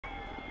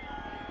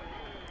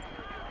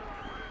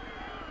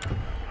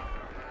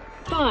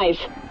5,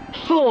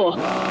 4,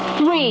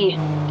 3,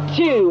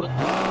 2,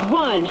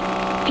 1.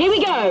 Here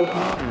we go.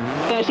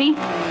 30,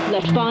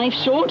 left 5,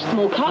 short,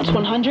 small cut,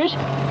 100.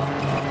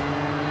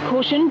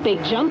 Caution,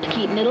 big jump,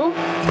 keep middle.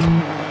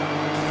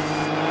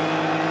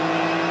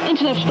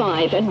 Into left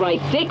 5 and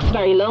right 6,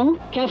 very long.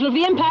 Careful of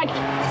the impact.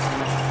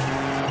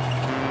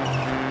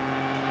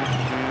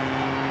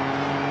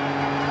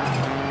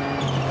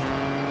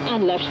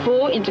 And left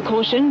 4 into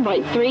caution,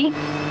 right 3.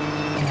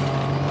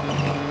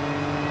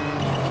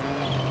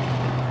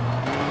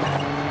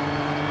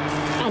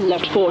 And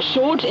left 4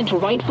 short into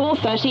right 4,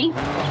 30.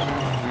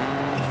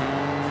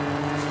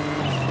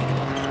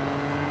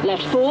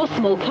 Left 4,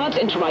 small cut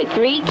into right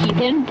 3, keep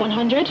in,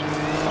 100.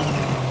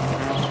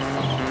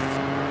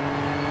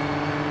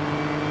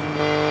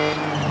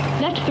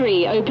 Left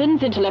 3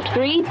 opens into left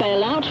 3,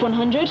 bail out,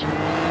 100.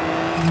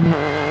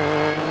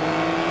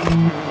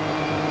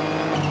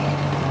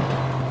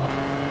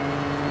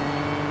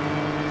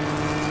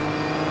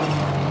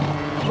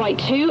 Right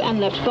 2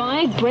 and left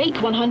 5,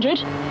 brake,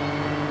 100.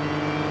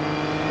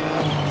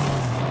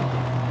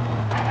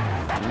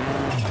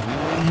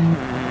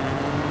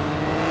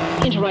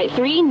 Into right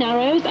 3,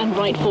 narrows, and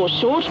right 4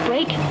 short,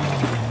 brake.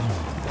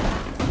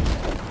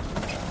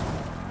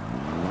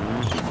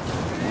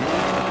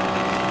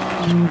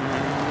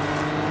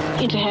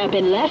 Into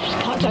hairpin left,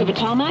 cut over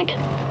tarmac.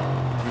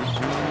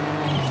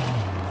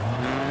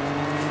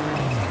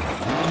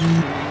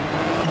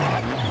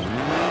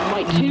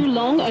 Right 2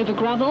 long over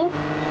gravel.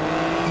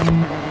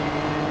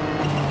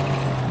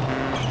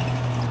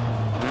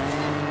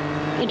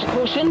 Into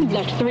caution,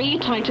 left 3,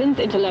 tightens,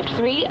 into left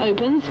 3,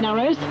 opens,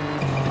 narrows.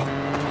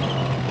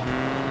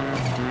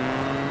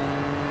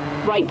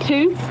 Right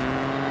 2.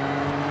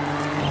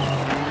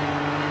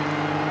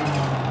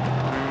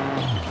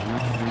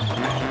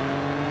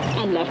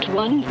 And left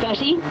 1,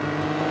 30.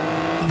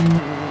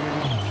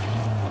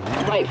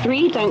 Right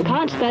 3, don't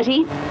cut,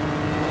 30.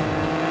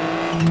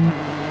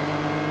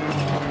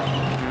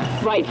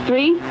 Right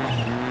 3.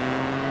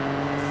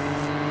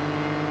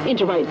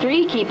 Into right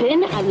 3, keep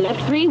in, and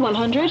left 3,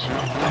 100.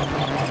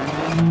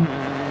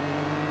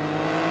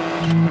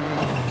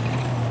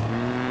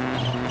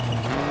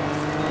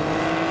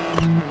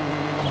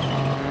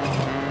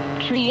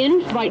 Tree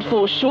in, right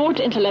 4 short,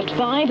 into left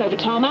 5, over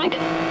tarmac.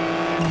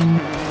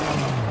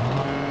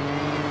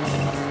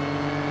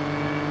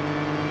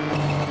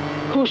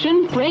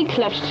 Caution, brake,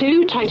 left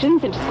 2,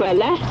 tightens, into square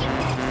left.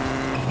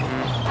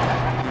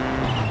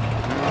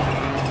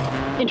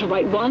 Into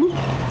right 1.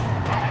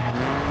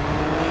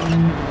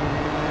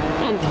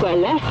 And square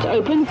left,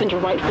 opens, into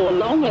right 4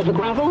 long, over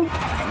gravel.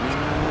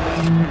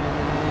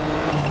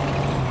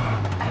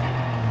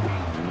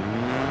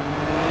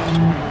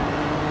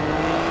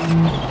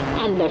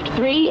 And left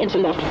 3 into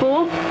left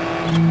 4.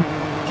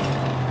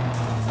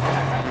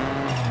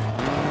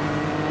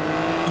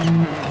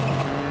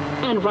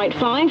 And right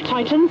 5,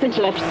 tightens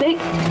into left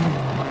 6.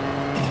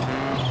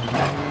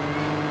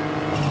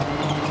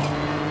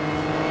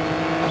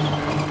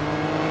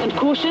 And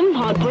caution,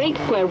 hard brake,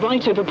 square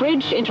right over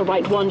bridge, into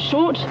right 1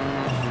 short.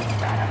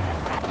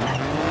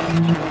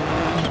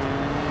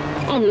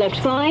 And left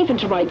 5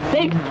 into right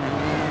 6.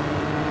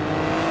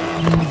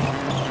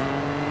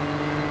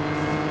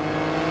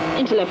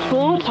 Into left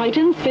 4,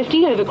 tightens,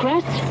 50 over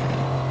crest.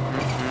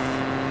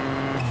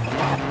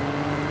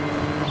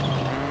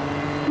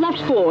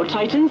 Left 4,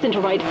 tightens, into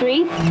right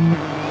 3.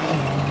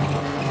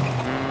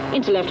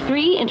 Into left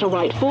 3, into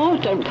right 4,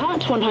 don't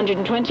cut,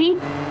 120.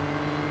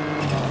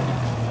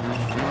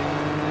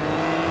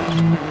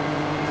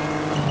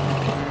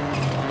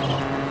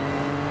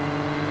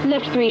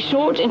 Left 3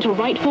 short, into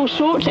right 4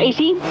 short,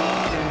 80.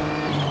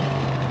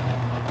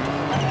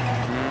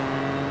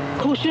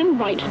 Caution,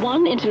 right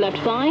 1 into left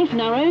 5,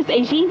 narrows,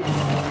 80.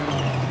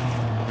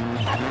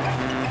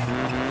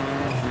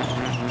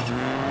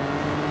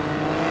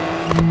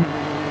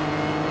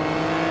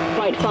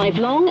 Right 5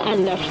 long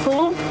and left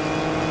 4.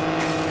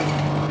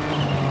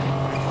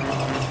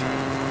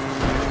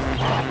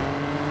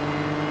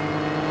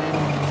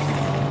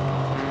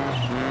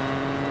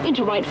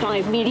 Into right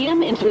 5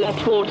 medium, into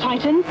left 4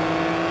 tighten.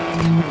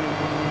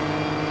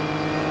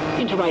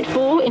 Into right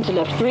 4, into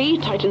left 3,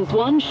 tightens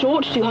 1,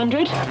 short,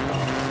 200.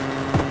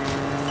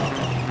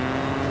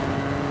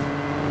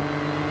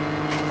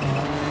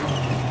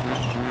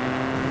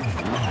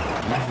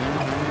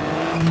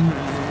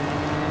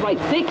 Right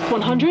 6,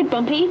 100,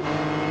 bumpy.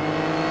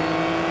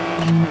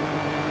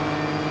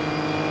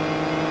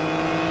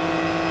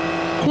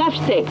 Left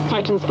 6,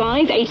 tightens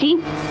 5, 80.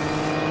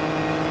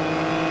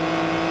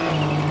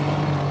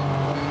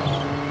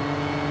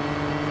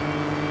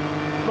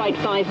 Right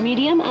 5,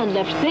 medium, and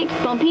left 6,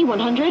 bumpy,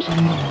 100.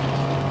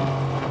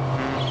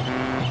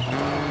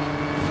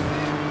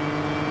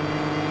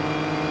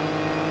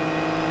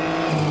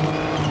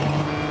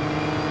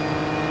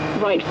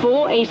 Right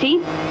 4,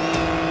 80.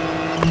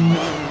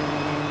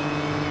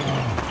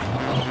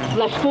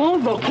 Left 4,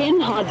 rock in,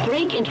 hard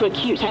brake, into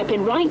acute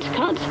hairpin right,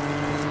 cut.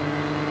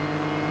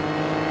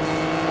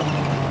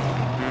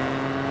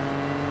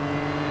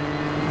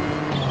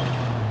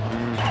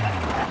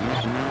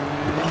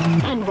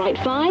 And right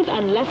 5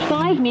 and left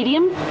 5,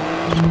 medium.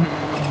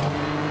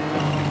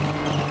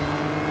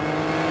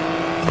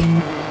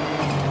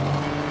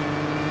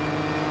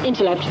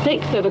 Into left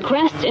 6 over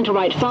crest, into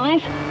right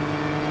 5.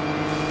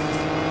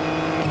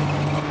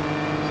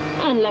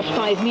 And left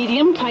 5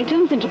 medium,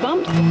 tightens into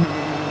bumps.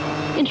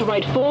 Into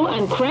right 4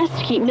 and crest,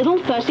 keep middle,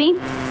 30.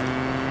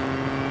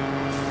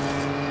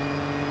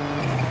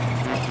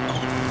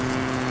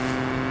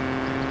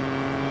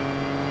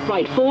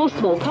 Right 4,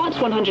 small cut,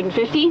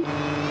 150.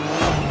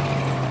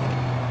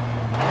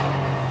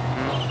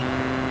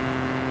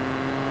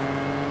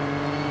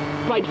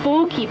 Right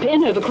 4, keep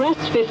in over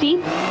crest, 50.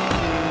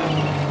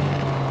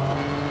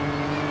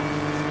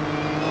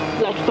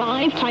 Left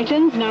 5,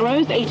 tightens,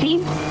 narrows, 80.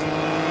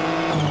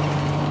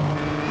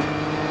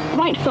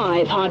 Right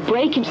 5, hard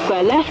brake into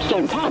square left,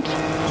 don't cut.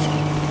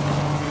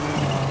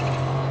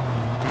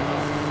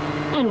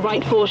 And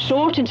right 4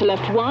 short into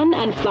left 1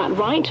 and flat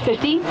right,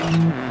 50.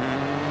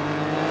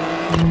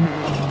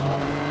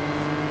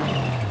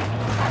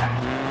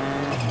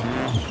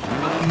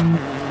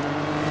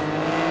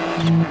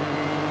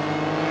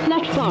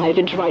 Left 5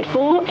 into right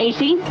 4,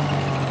 80.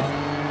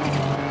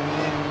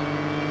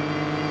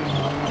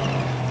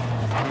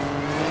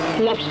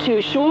 Left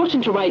 2 short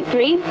into right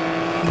 3.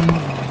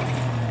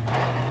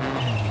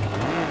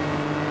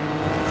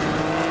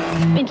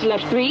 Into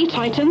left 3,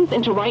 tightens,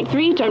 into right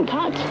 3, don't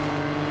cut.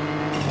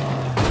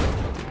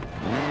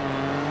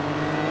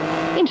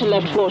 Into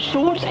left 4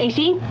 short,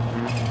 80.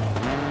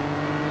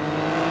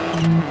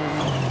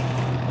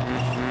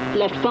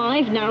 Left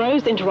 5,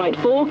 narrows, into right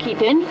 4,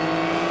 keep in.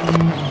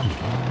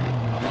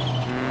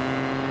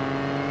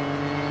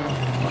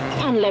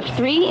 And left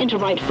 3, into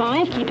right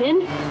 5, keep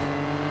in.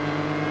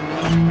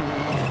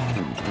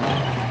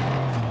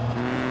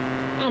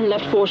 And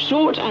left 4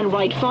 short and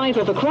right 5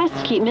 over crest,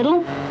 keep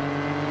middle.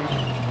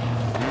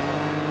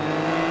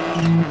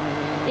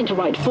 Into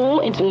right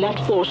 4, into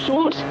left 4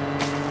 short.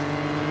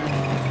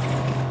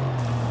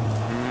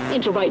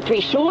 Into right 3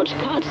 short,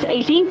 cut,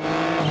 80.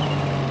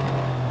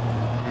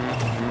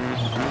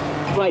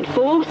 Right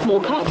 4, small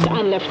cut,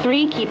 and left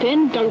 3, keep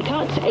in, don't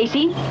cut,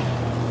 80.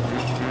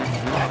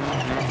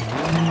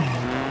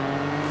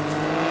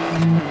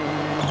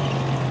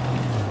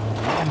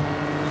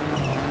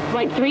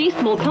 Right 3,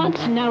 small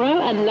cut, narrow,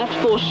 and left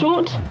 4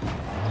 short.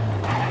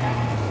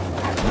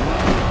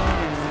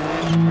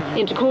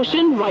 Into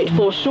caution, right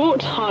 4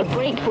 short, hard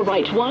brake for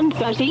right 1,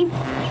 30.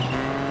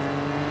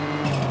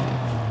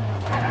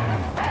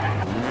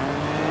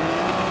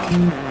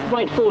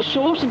 Right 4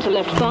 short into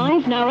left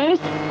 5, narrows,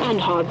 and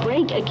hard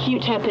brake,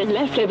 acute hairpin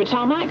left over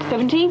tarmac,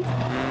 70.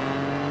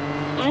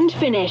 And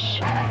finish.